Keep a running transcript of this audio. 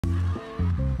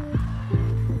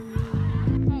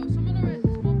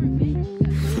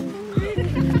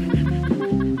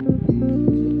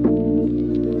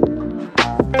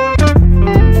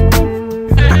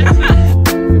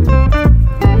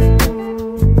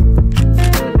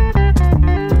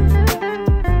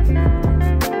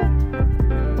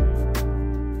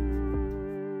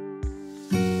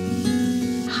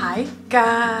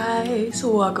Guys,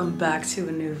 welcome back to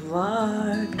a new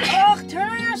vlog. Oh, turn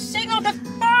on your signal to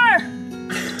far!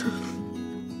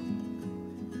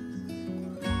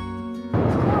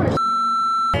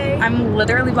 I'm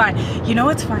literally blind. You know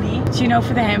what's funny? Do you know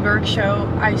for the Hamburg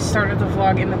show, I started the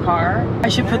vlog in the car? I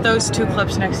should put those two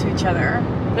clips next to each other.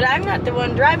 But I'm not the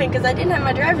one driving because I didn't have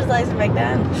my driver's license back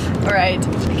then. Alright,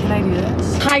 can I do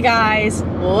this? Hi guys,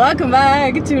 welcome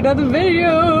back to another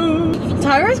video.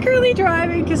 Tyra's currently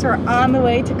driving because we're on the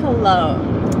way to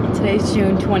Cologne. Today's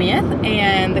June 20th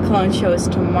and the Cologne show is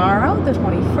tomorrow, the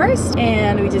 21st.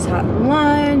 And we just had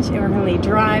lunch and we're currently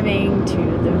driving to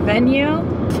the venue.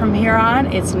 From here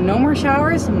on, it's no more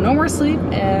showers, no more sleep,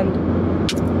 and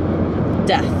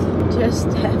death. Just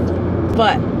death.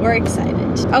 But we're excited.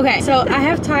 Okay, so I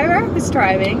have Tyra who's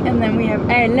driving, and then we have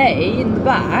LA in the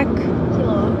back.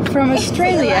 Hello. From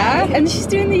Australia, and she's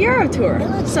doing the Euro tour.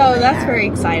 So that's very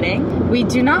exciting. We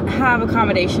do not have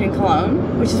accommodation in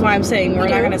Cologne, which is why I'm saying we're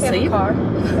not gonna sleep.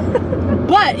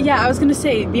 But yeah, I was gonna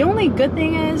say the only good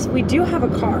thing is we do have a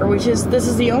car, which is this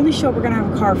is the only show we're gonna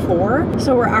have a car for.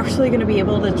 So we're actually gonna be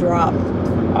able to drop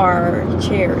our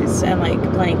chairs and like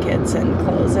blankets and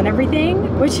clothes and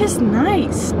everything, which is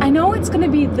nice. I know it's gonna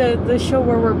be the show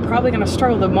where we're probably gonna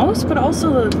struggle the most, but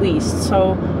also the least.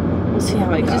 So we'll see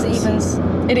how it goes.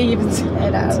 It evens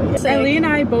it out. Yeah. Ellie and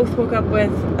I both woke up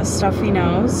with a stuffy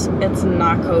nose. It's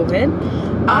not COVID.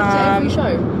 After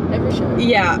every show.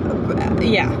 Yeah.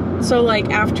 So like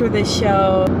after this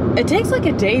show, it takes like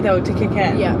a day though to kick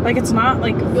in. Yeah. Like it's not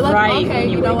like you're like, right. okay,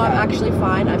 you know what? I'm actually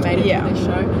fine. I made it through this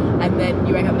show, and then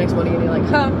you wake up the next morning and you're like,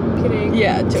 huh, kidding.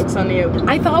 Yeah, joke's on you.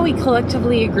 I thought we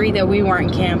collectively agreed that we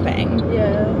weren't camping.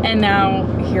 Yeah. And now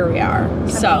here we are.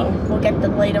 We'll get the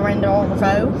later end of the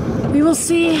row. We will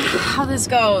see how this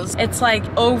goes. It's like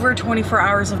over 24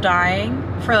 hours of dying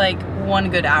for like 1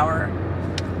 good hour.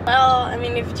 Well, I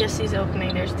mean, if Jessie's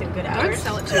opening, there's 2 good hours. Don't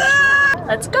sell it too short.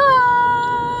 Let's go!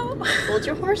 Hold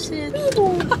your horses.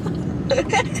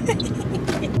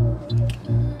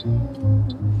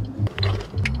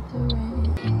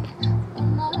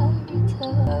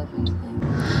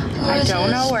 I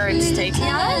don't know where it's taking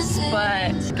us, but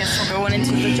I guess we're going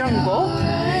into the jungle.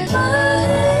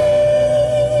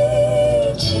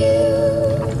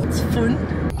 It's fun.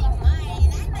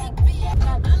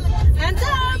 Hands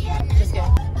up! Just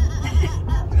kidding.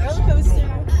 Roller coaster.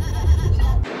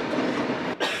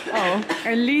 Oh,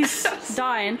 Elise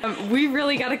dying. We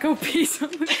really gotta go pee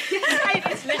something.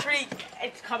 It's literally,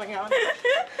 it's coming out.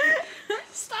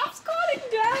 Stop squatting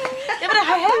down. Yeah, but I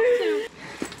have to.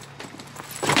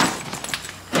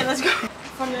 Okay, let's go.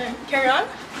 Wanna carry on?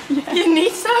 Yeah. You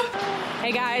need some?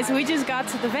 Hey guys, we just got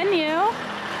to the venue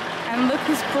and look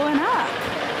who's pulling up.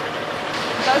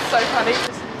 That's so funny.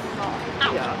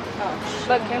 Yeah. Oh.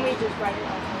 But can we just write it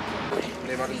off?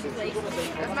 Das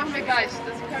machen wir gleich.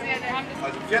 Das können wir in der Hand.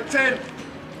 Also 14.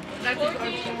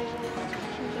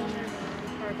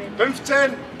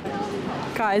 15.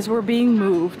 Guys, we're being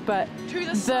moved, but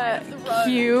the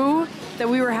queue that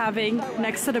we were having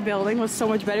next to the building was so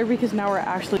much better because now we're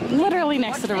actually literally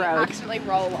next to the road. Accidentally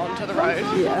roll onto the road.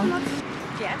 Yeah.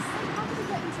 Yes.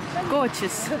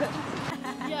 Gorgeous.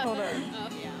 Yeah. Hold on.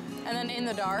 And then in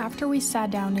the dark. After we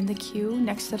sat down in the queue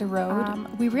next to the road,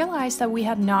 we realized that we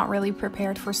had not really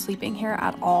prepared for sleeping here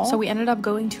at all. So we ended up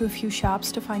going to a few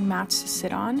shops to find mats to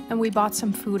sit on, and we bought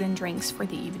some food and drinks for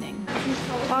the evening.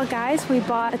 Well guys, we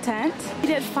bought a tent. We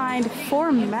did find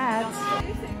 4 mats.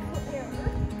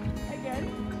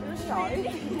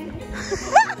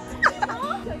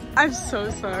 I'm so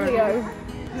sorry. Cleo.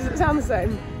 Does it sound the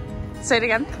same? Say it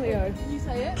again. Cleo. Can you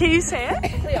say it? Can you say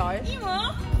it? Cleo.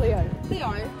 Cleo.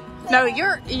 Cleo. No,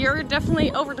 you're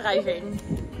definitely overdriving.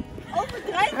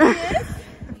 Overdriving it?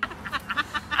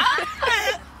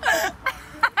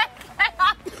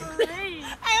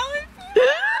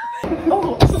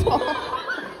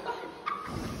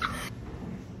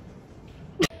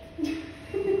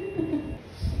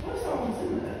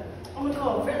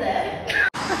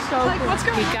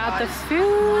 We got the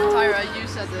food. Tyra, you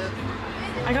said it.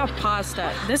 I got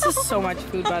pasta. This is so much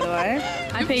food, by the way.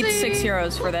 I paid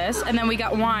 €6 for this, and then we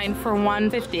got wine for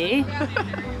 $1.50.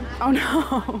 Oh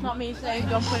no! Not me saying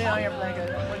don't put it on your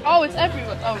blanket. Oh, it's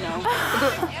everywhere. Oh no.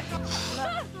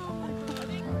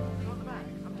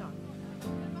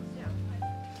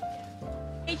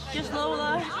 Just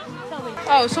Lola.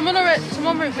 Oh, someone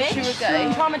wrote that she was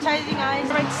gay. Traumatizing eyes.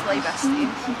 Right, slay bestie.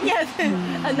 Yes.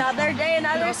 Another day,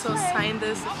 another. Also sign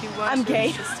this if you want. I'm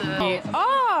gay. Just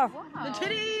Oh! the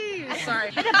titties.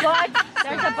 Sorry. There's a button.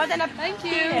 There's a button up. Thank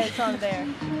you. Yeah, it's on there.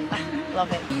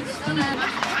 Love it.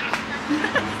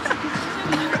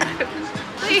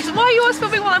 Jeez, why are you always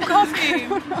filming while I'm coughing?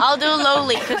 I'll do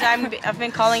Loli because I've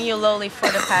been calling you Loli for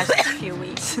the past few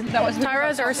weeks. That was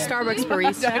Tyra's our Starbucks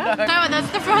barista. No,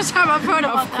 that's the first time I've heard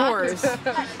about Of course.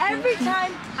 Every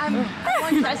time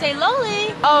I say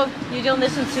Loli. Oh, you don't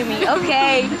listen to me.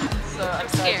 Okay. So I'm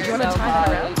scared. You want to tie that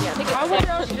around? Yeah. I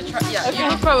want you to try. Yeah,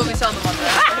 you could probably sell them on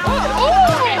there.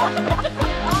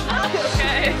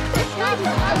 Okay.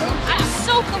 I'm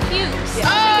so confused.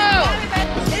 Oh!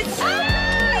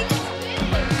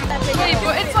 Wait,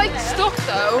 but it's like stuck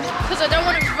though, because I don't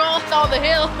want to roll down the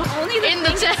hill in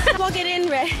the tent. Plug it in,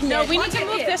 right? No, we need to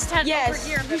move this tent Yes. over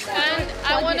here. And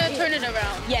I want to turn it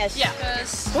around. Yes. Yeah.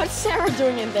 What's Sarah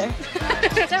doing in there?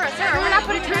 Sarah, we're not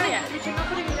putting it down yet.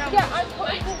 Yeah, I'm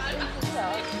putting it.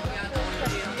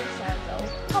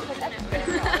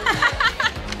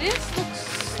 This looks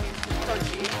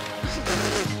dodgy.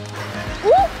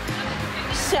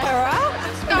 Sarah?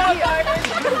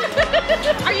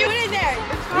 Are you in there?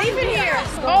 Leave it here.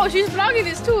 Oh, she's vlogging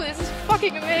this too. This is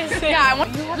fucking amazing. Yeah,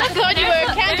 I thought you were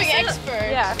a camping expert.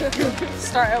 Yeah.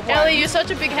 Start at 1. Ellie, you're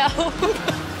such a big help.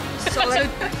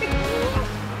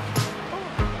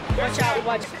 Watch out,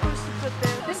 watch.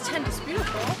 This tent is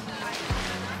beautiful.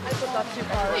 I put that too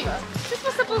far. This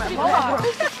was supposed to be vlog.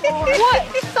 What?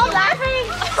 Stop laughing.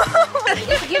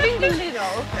 It's giving me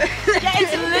little. Yeah,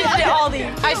 it's literally all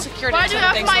these. I secured it. Why do you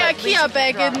have my IKEA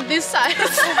bag in this size?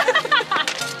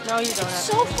 No, you don't have.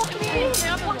 So fucking big.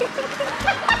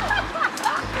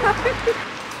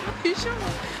 You sure?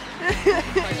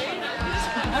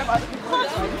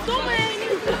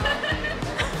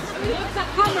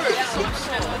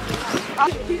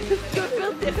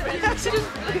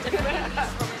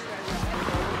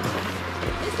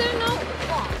 Is there no...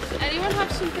 Anyone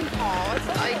have something hard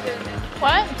that I can...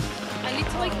 What? I need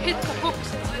to like hit the hooks.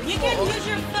 You can use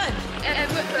your foot. And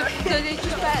so they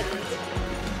just bend.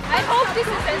 I hope this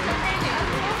is entertaining.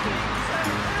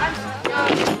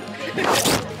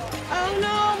 Oh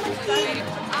no, my feet.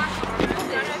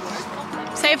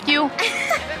 Saved you.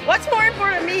 What's more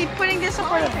important, me putting this up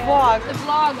for the vlog? The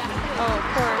vlog. Oh, of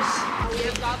course.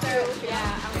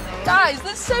 Guys,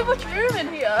 there's so much room in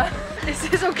here. Is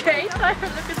this okay? Look at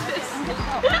this.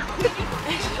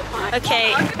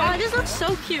 Okay. Oh, this looks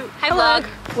so cute. Hi, vlog.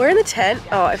 We're in the tent.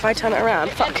 Oh, if I turn it around,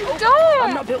 fuck. Don't.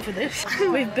 I'm not built for this.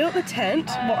 We've built the tent.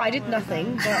 Well, I did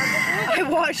nothing, but I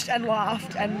watched and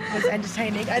laughed and was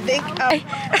entertaining, I think.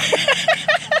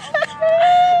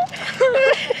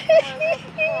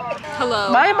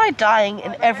 Hello. Why am I dying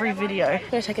in every video? I'm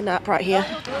gonna take a nap right here.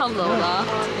 Hello.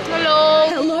 Hello.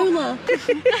 Hello.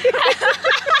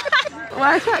 Well,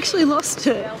 I've actually lost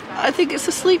it. I think it's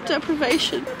a sleep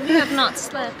deprivation. You have not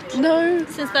slept No.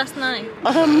 since last night.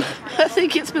 I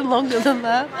think it's been longer than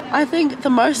that. I think the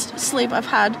most sleep I've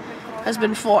had has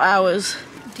been 4 hours.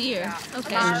 Dear.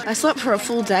 Okay. I slept for a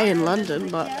full day in London,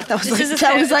 but that was This is a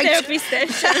therapy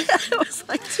session. that was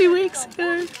like 2 weeks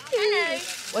ago. Hello.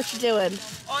 What you doing?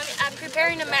 I'm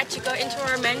preparing a mat to go into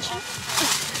our mansion.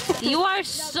 You are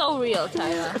so real,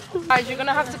 Tyra. Guys, you're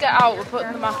gonna have to get out. We're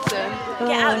putting the mats in.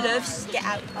 Get out, loves. Get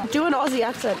out. Do an Aussie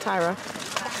accent, Tyra.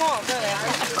 I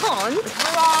can't.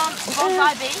 We're on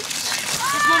Bye Beach.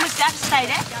 This one was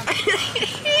devastated.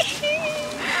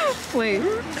 Wait.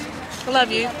 I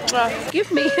love you. Give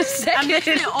me a second. I'm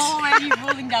literally already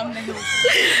rolling down the hill.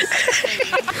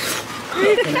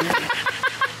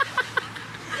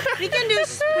 We can do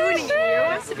spooning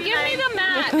here. Give me the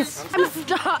mats. I'm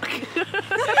stuck.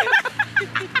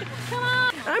 Come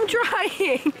on. I'm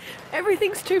trying.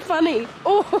 Everything's too funny.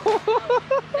 Oh.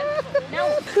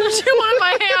 No. She wanted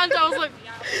my hand. I was like,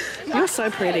 You're so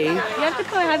pretty. You have to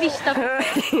put heavy stuff.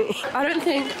 I don't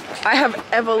think I have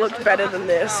ever looked better than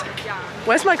this.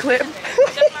 Where's my clip?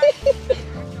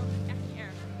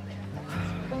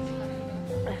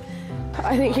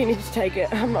 I think you need to take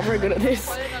it. I'm not very good at this.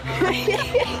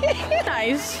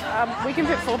 Nice. We can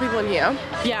fit 4 people in here.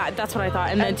 Yeah, that's what I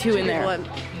thought. And then 2 in there.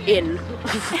 In.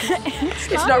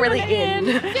 It's not really in.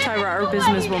 Tyra, our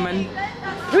businesswoman.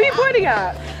 Who are you pointing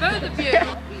at? both of you.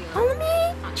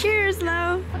 Annemiek. Cheers,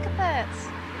 love. Look at that.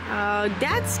 Oh,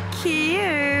 that's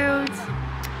cute.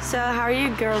 So, how are you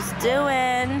girls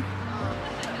doing?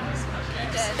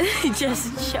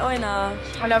 Just showing off.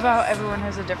 I love how everyone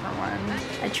has a different one.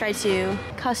 I try to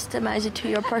customize it to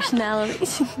your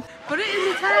personalities. Put it in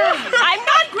the tent. I'm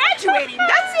not graduating.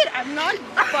 That's it. I'm not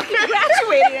fucking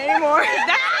graduating anymore.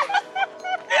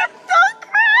 Don't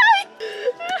cry.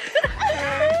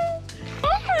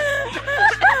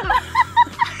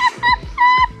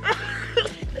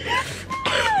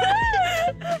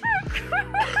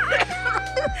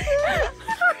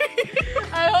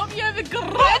 I hope you have a great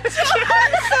I'm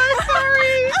so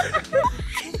sorry.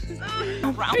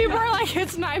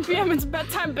 It's 9 p.m. It's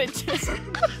bedtime, bitches.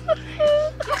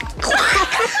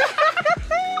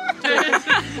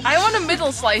 I want a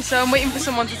middle slice, so I'm waiting for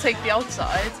someone to take the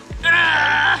outside.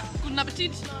 Guten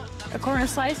Appetit. A corner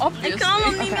slice? Obviously. Ik kan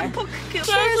hem niet meer pakken.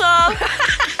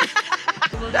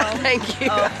 Thank you.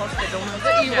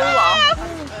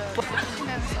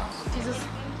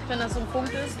 Wenn das so ein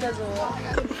Punkt ist, der so...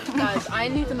 Guys, I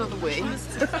need another wing.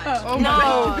 Oh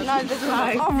no, not this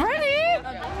one. Already?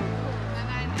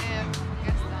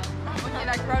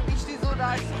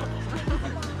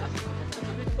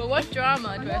 But what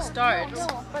drama do I start?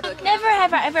 Never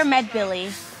have I ever met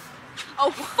Billie.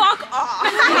 Oh, fuck off!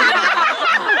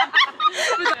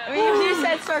 You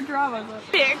said start drama.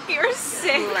 You're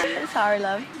sick. Sorry,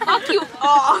 love. Fuck you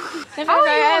off! Never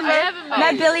have I ever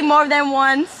met Billie more than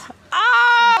once.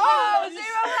 Oh, 0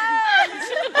 hands!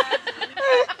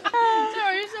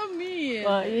 Sorry, you're so mean.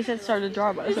 Well, you said start a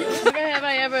drama. So. Never have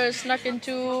I ever snuck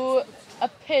into a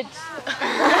pit.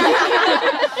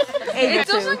 It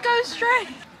doesn't go straight.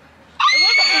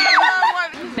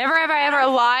 Never have I ever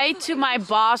lied to my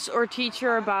boss or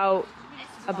teacher about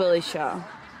a Billie show.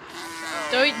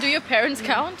 Do your parents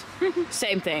count?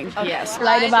 Same thing, yes.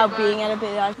 Lied about being at a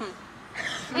Billie Eilish.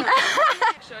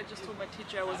 Actually, I just told my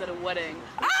teacher I was at a wedding.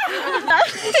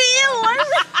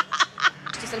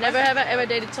 Never have I ever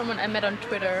dated someone I met on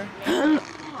Twitter. And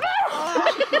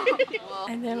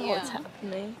then what's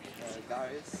happening?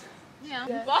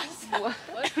 Yeah. Bus. What?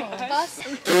 Bus.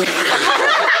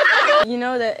 You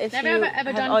know that if Never you have I ever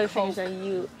have done all your coke. fingers and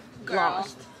you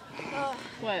lost.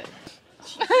 What? What?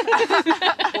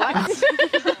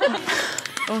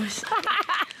 Oh,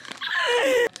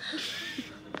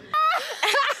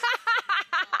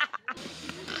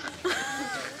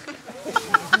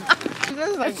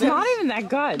 It's not even that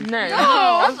good. No,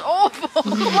 that's awful.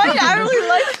 Why? I really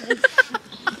like it.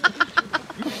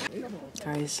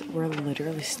 Guys, we're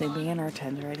literally sleeping in our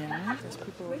tent right now. There's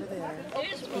people over there.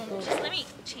 Just let me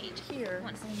change here.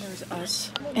 There's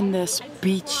us in this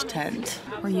beach tent.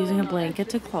 We're using a blanket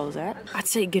to close it. I'd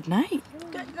say good night.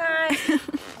 Good night.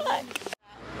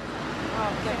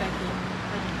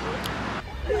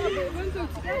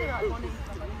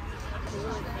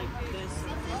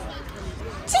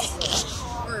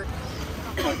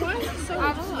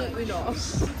 Absolutely not.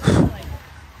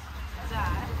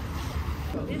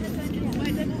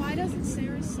 Why doesn't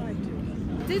Sarah's side do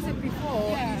it? Did it before,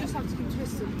 you just have to be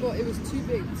twisted, but it was too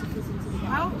big to fit into the back.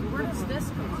 How works this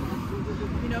fit?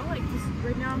 You know, like this,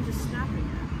 right now I'm just snapping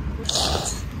it.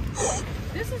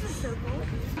 This is a circle.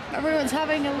 Everyone's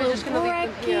having a little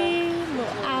brekkie,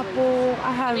 little apple.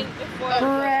 I have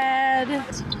bread.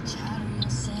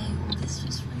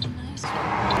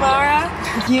 Laura,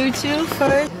 you too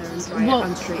first. Well,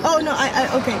 Oh no,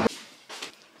 okay.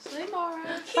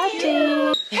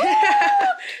 Cute.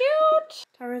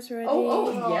 Tara's ready.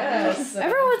 Oh, yes.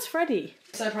 Everyone's ready.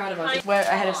 So proud of us. We're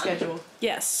ahead of schedule.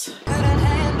 Yes.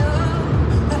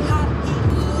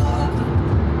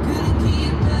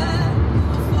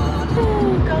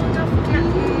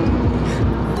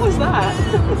 What was that?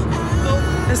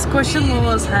 The squishing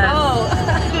Lula's head. Oh,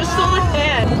 there's so much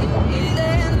hand.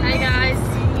 Hi guys.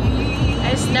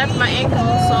 I snapped my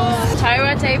ankle, so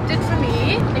Tyra taped it for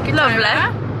me. Thank you,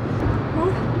 Tyra.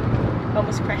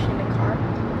 Almost crashing the car.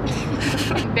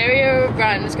 Barrier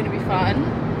run is gonna be fun.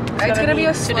 It's gonna be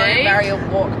a slow today. barrier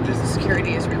walk because the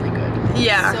security is really good.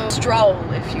 Yeah. So Stroll,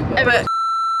 if you will. But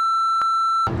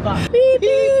Beep,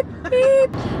 beep,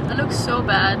 beep. I look so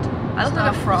bad. I look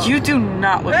like a frog. you do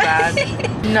not look bad.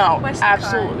 No, Where's the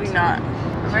absolutely not.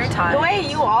 I'm very tired. The way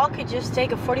you all could just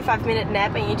take a 45-minute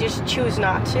nap and you just choose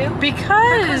not to.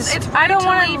 Because I don't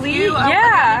want to leave.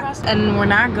 Yeah. And we're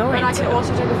not going And I can to.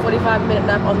 also take a 45-minute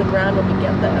nap on the ground when we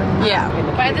get there. Yeah.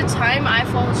 By the time I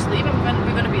fall asleep, we're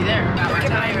gonna be there. Look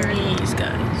at my knees,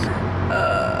 guys.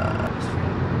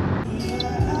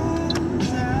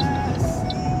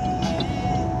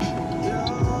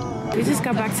 We just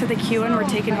got back to the queue and we're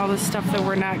taking all the stuff that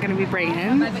we're not going to be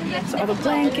bringing. So all the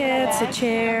blankets, the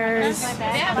chairs,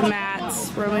 the mats.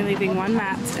 We're only leaving one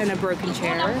mat and a broken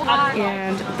chair.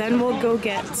 And then we'll go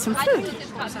get some food. Me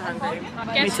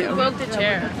Guess who too. broke the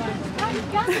chair?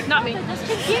 Not me.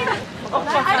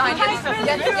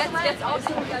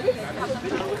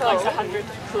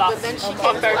 But then she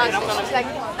came to us and she's like,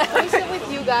 come sit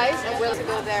with you guys and we'll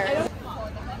go there.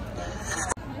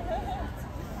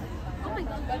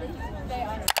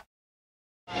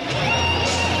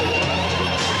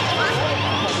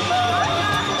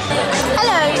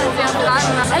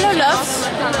 Hello, loves.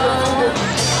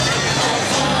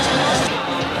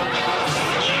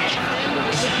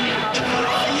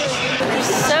 I'm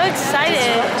so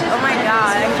excited. Oh my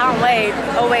god. can't wait.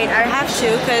 Oh wait, I have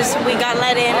to because we got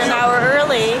let in an hour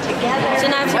early. So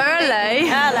now Early?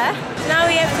 Now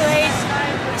we have to wait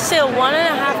still 1.5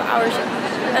 hours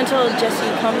until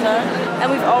Jessie comes on. And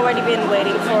we've already been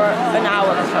waiting for an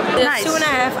hour. Nice. 2.5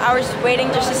 hours waiting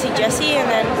just to see Jessie and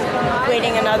then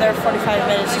waiting another 45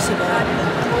 minutes to see Billie.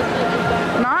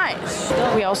 Nice.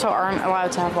 We also aren't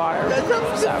allowed to have water.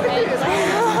 So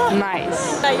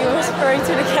nice. That you were referring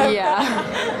to the camera. Yeah.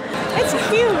 It's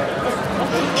cute.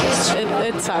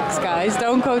 It sucks, guys.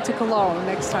 Don't go to Cologne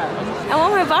next time. I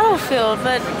want my bottle filled,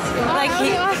 but like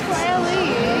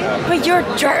but you're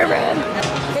German.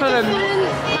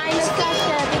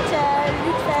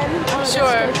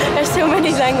 Sure. There's so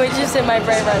many languages in my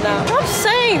brain right now. Stop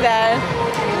saying that.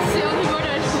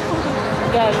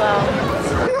 Yeah, well.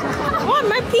 What?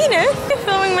 My penis? What are you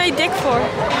filming my dick for?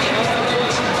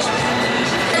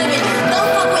 Don't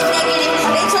fuck with negative.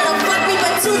 They try to fuck me,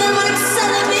 but to them I'm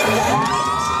celibate.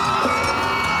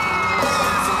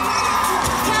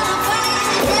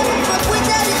 Fuck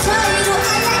without a title. I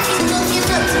like you looking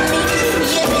up to me.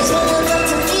 Yeah, bitch, wanna look up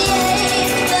to me.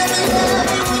 Love it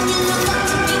when you look up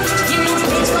to me. You know,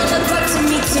 bitch, wanna look up to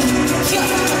me too.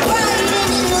 Right,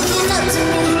 and you looking up to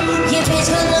me. Yeah, bitch,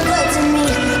 wanna look up to me. I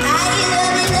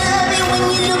love it when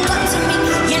you look up to me.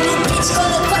 You know, bitch,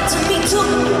 wanna look up to me too.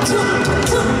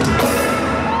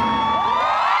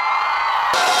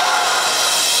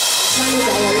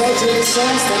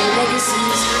 Songs that are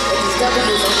legacies, but these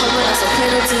W's are coming as a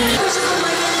penalty.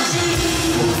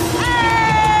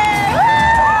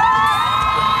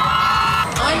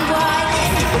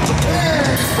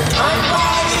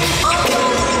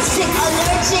 I'm sick,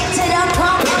 allergic to the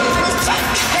pump.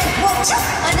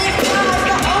 And it was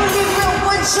the only real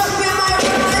one jump in my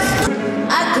rhymes.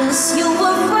 I guess you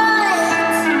were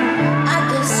right. I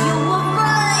guess you were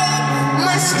right.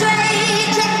 My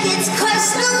straight jacket's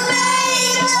custom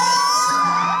made.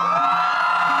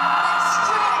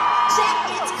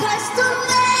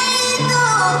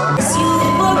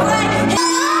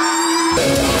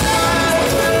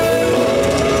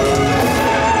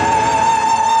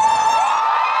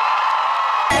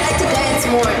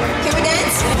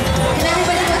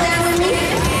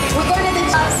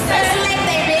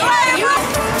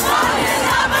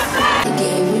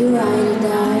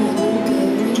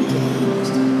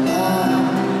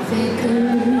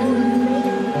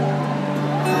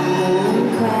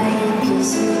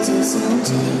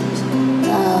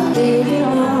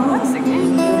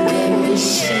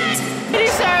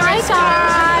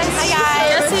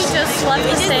 Left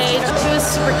the stage. She was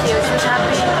super cute. She was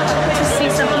happy to see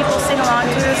some people sing along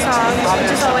to her song,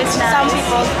 which is always nice. Some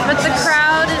people. But the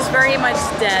crowd is very much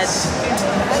dead.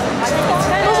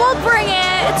 But we'll bring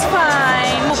it. It's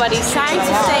fine. Nobody's trying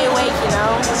to stay awake, you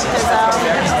know.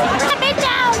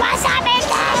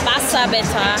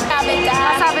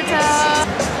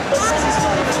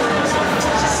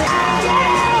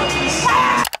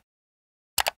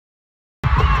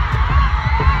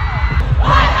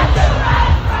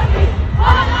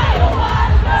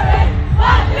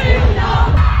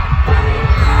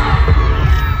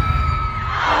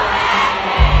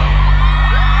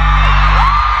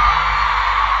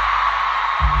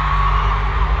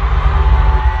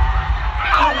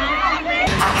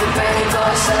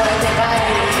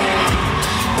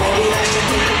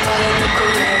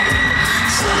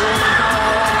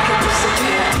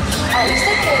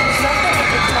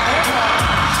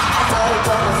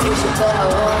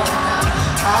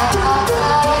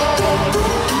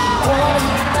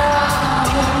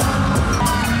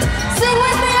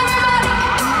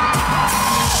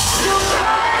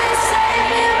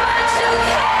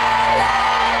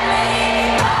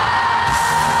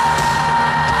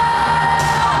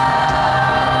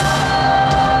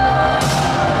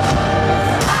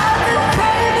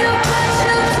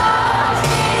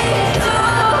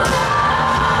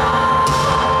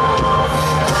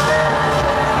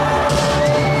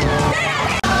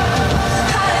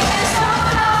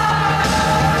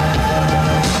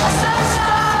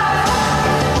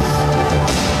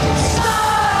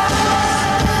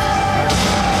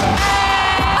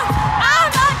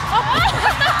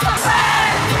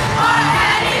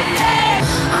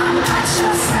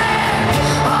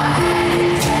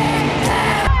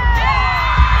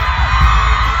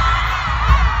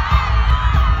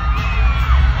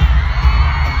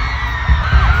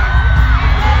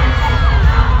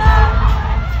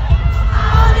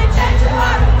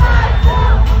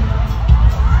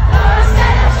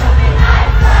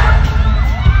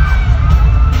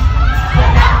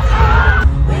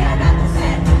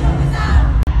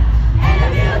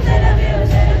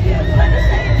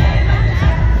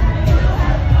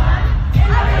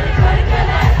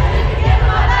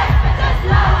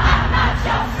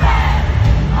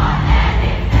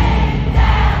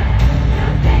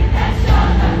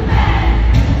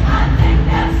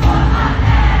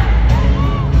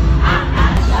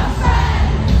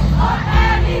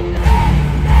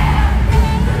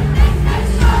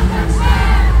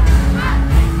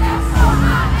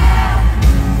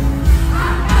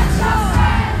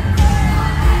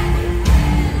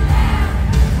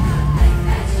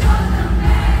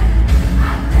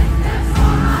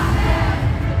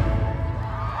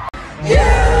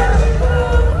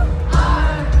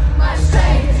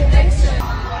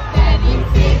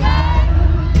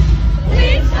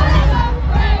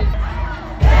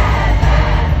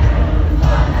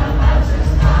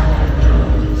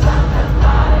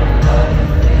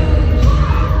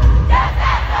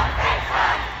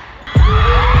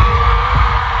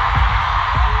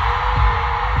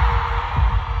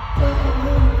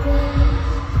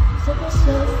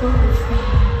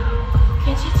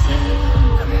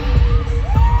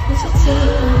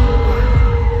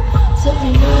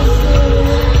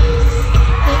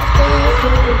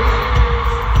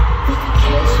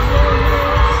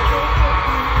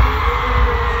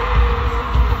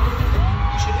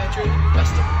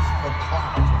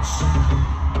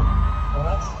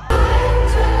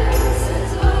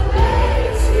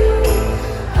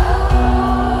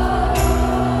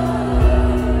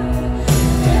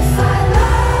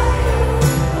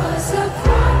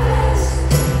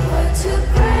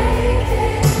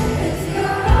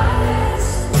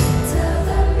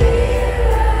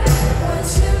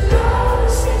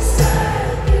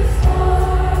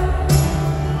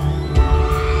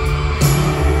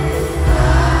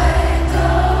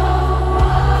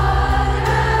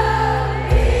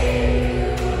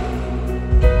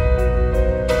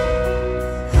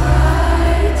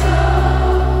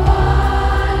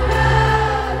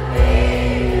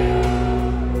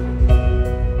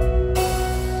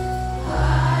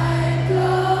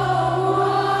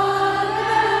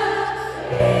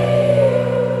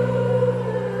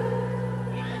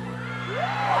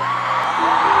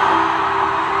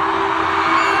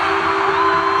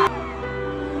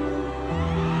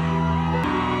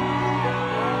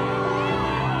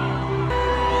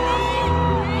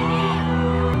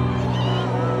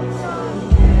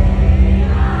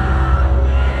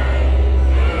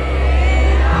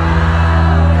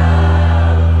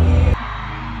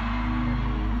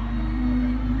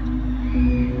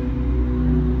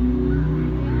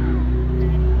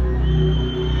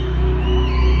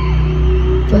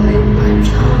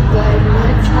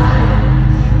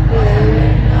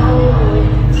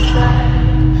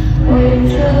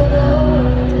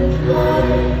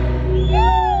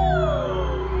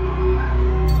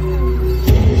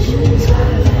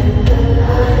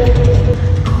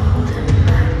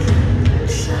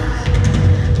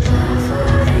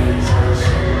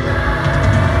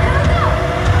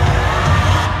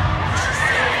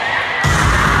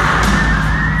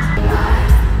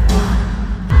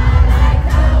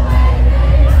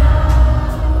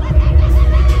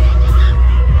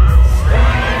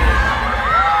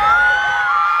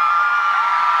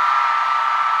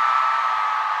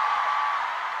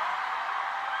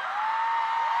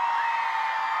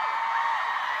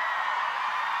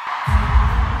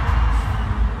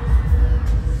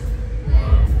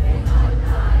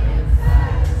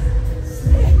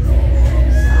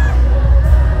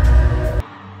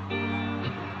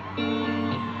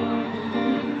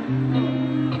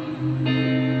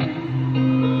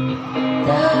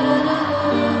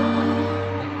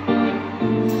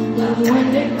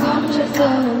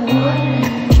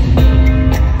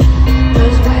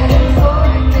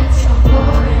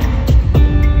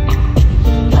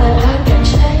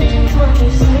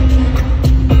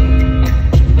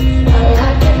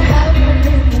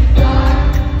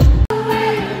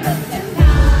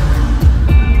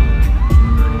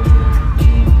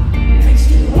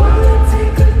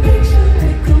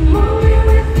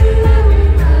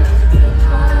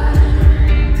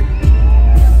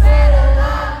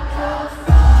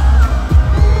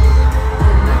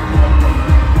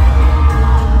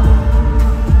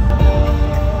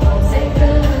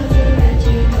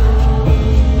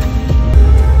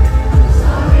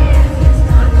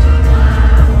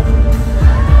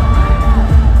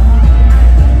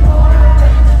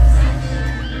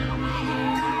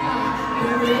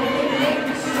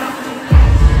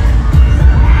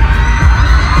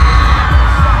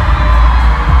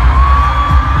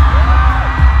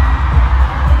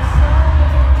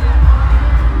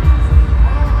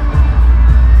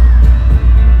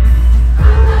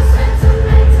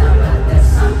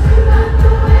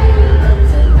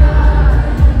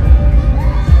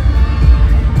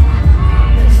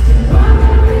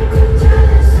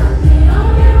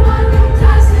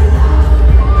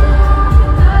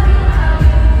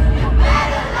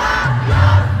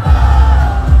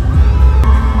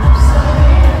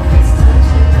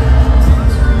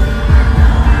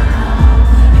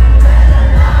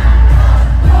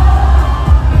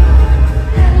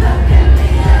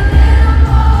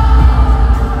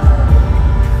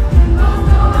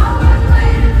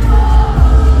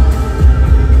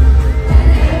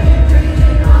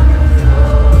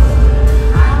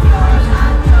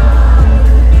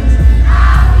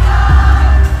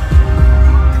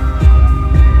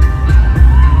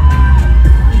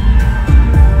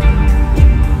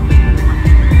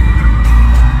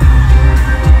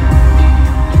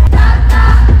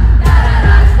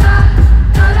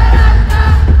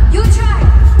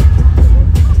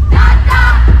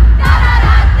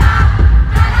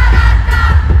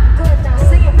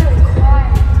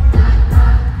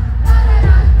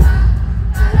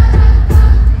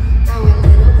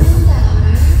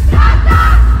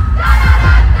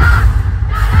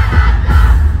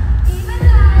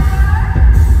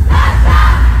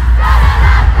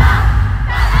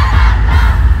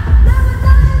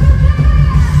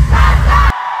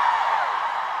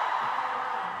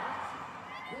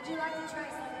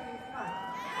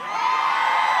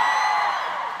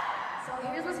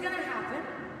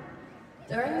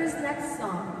 During this next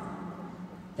song,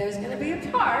 there's going to be a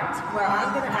part where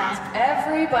I'm going to ask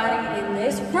everybody in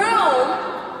this room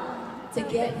to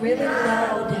get really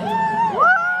low down.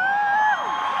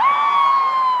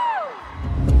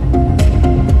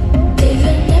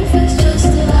 Even if it's just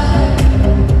a lie,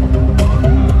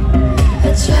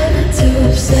 I try not to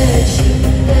upset you,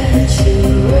 let you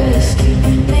rescue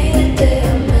me the day I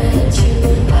met you.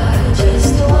 I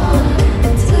just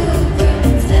wanted to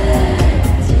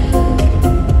protect you,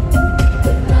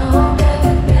 but now I'll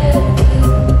never get you.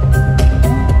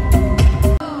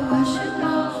 Oh, I should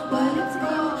know what it's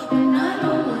called, and I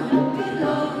don't wanna be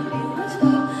lonely. Let's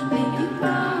go, baby,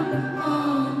 come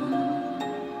on.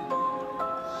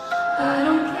 I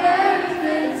don't care if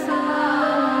it's a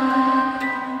lie.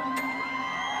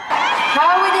 How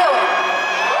are we doing?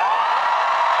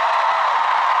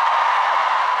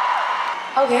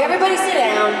 Okay, everybody sit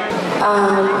down.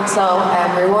 So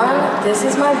everyone, this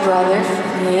is my brother,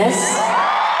 Phineas.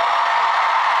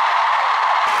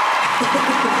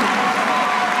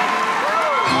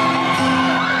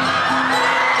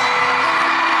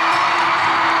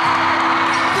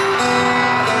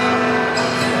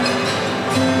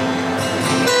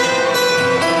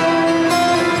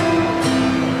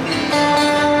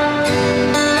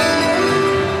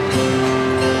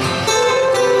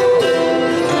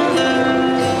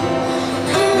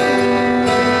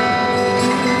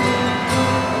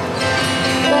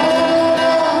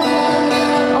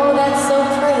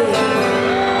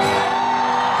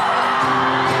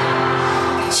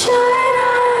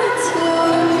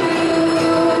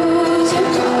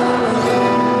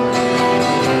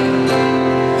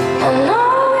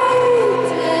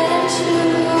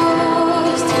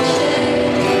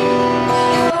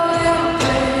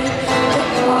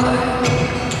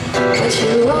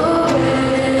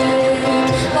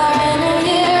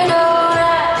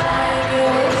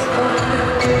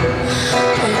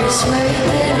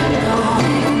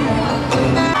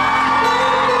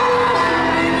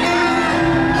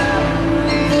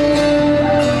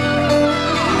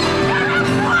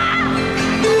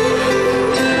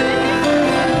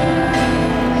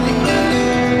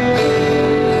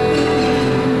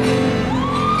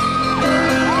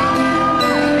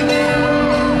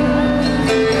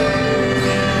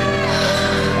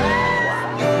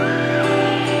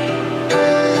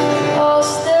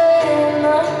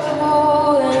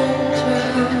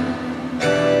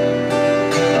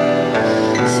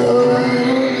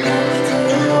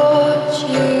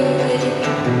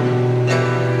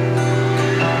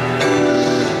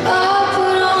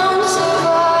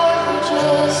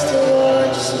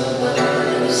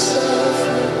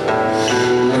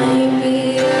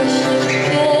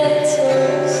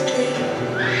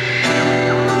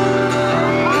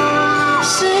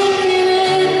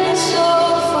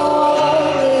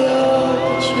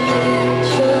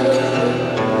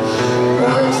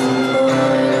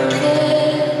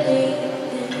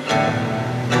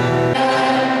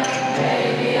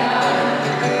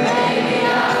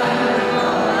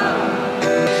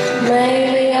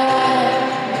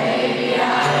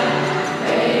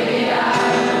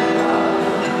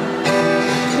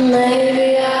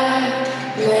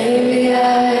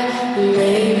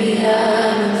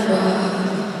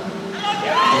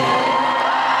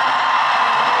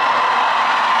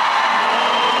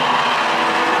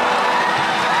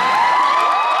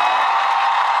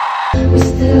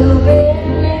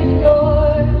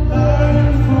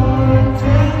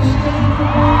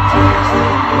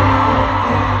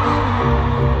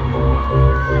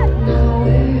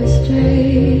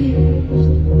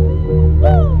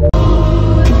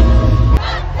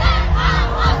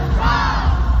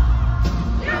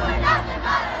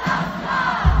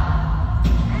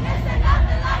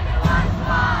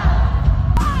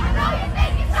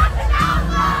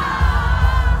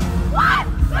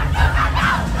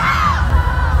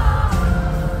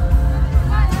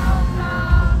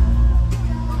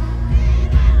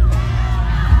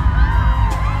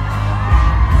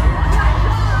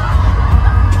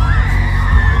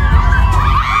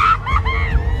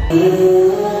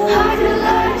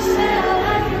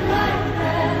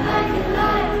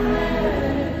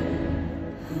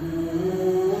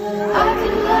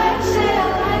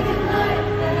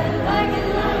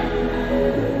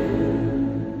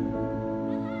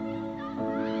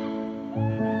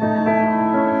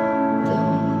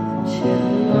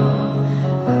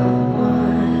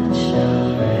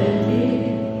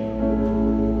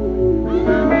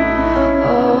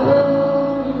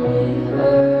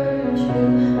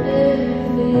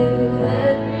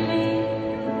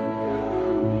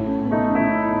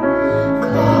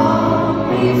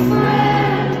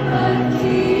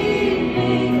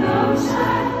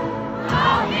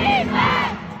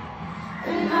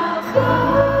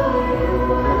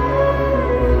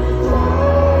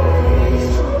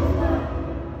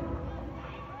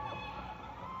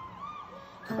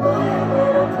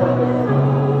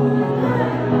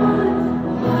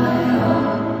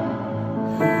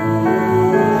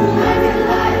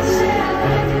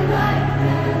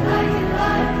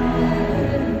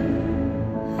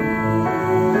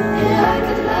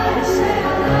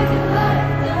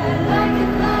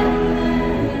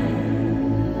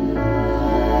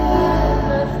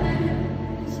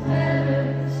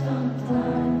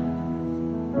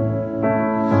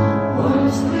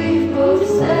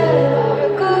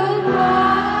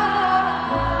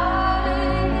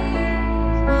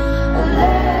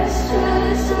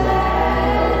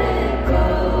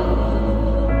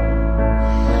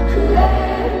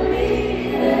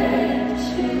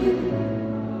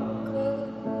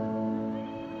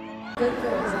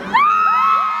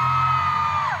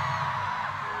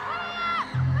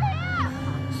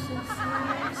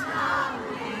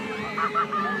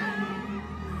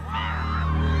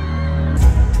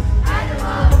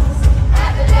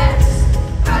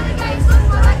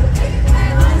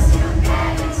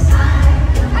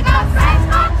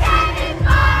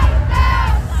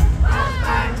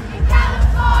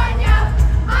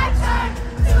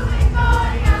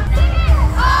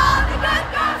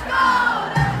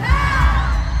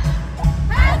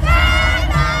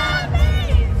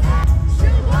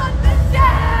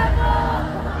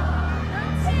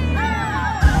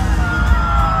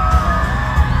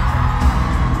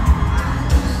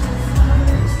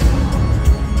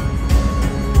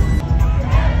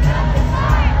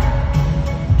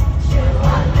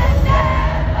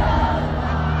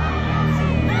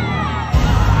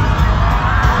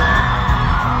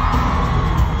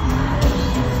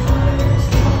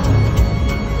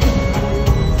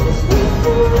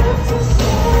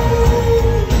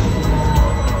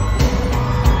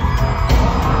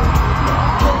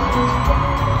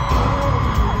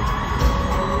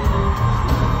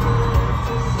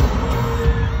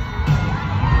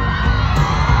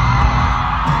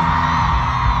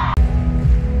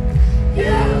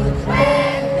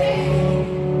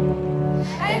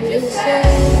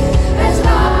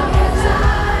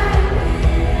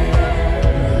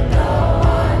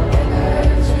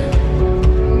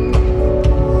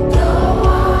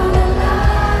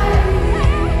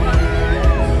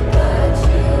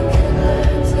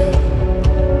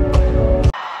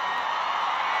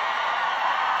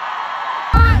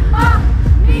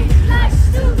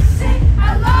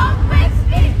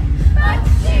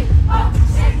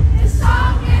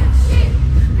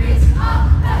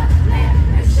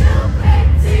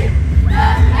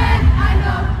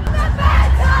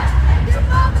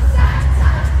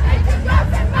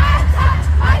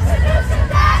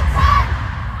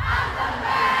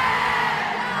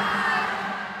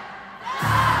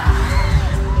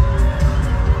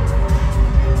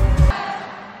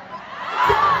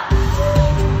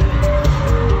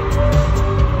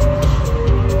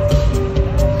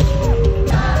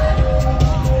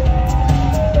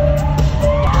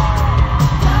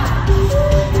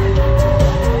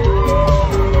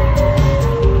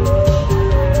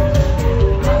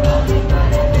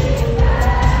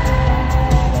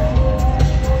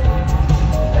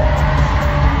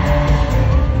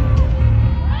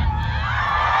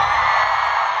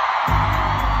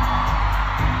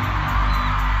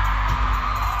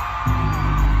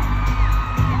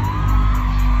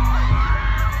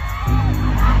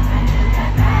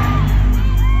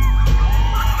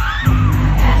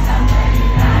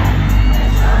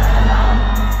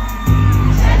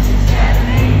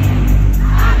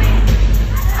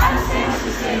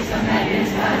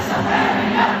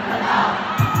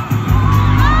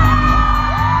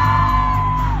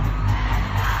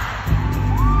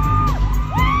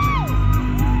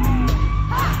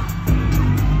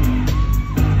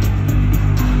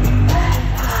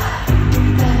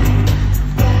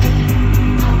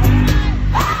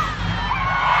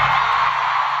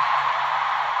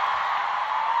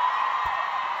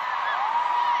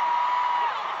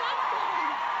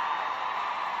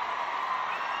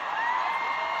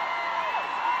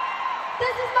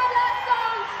 This is my last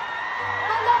song.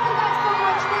 I love you guys so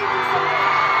much. Thank you so much.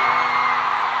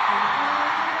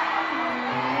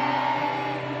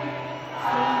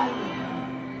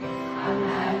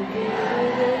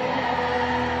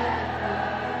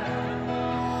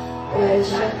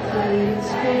 Wish I could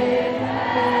speak.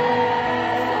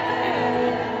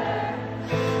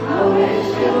 I wish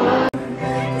you were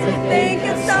to think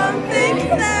of something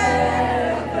clever.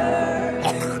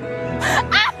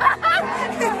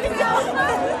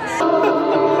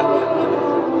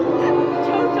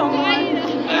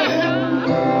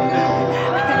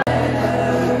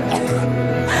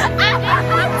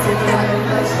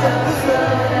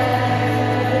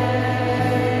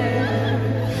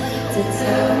 To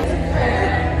tell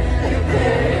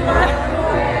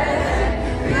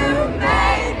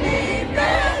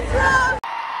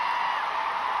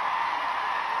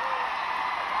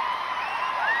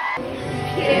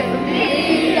give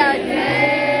me a day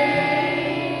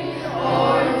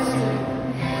or two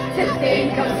to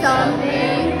think of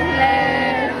something clever.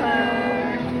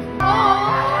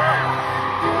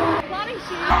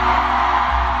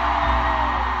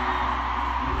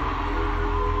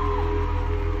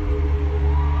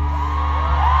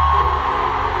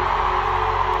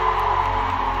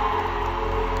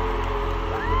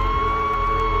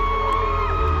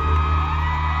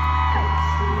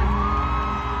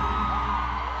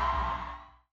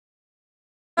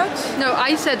 No,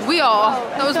 I said we are.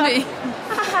 That was me.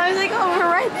 I was like, oh, we're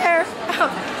right there.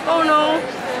 Oh no.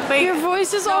 Wait. Your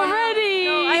voice is already.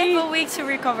 No, I have a week to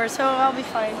recover, so I'll be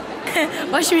fine.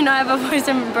 Watch me not have a voice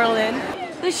in Berlin.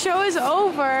 The show is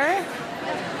over.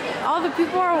 All the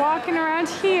people are walking around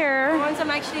here. Once I'm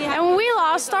actually And we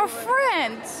lost our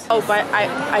friends. Oh, but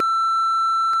I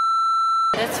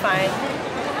that's fine.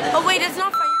 Oh wait, it's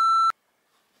not fine.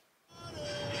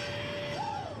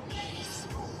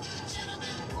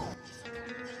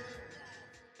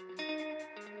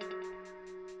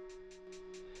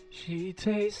 She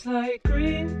tastes like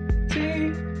green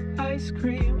tea, ice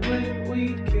cream when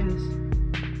we kiss.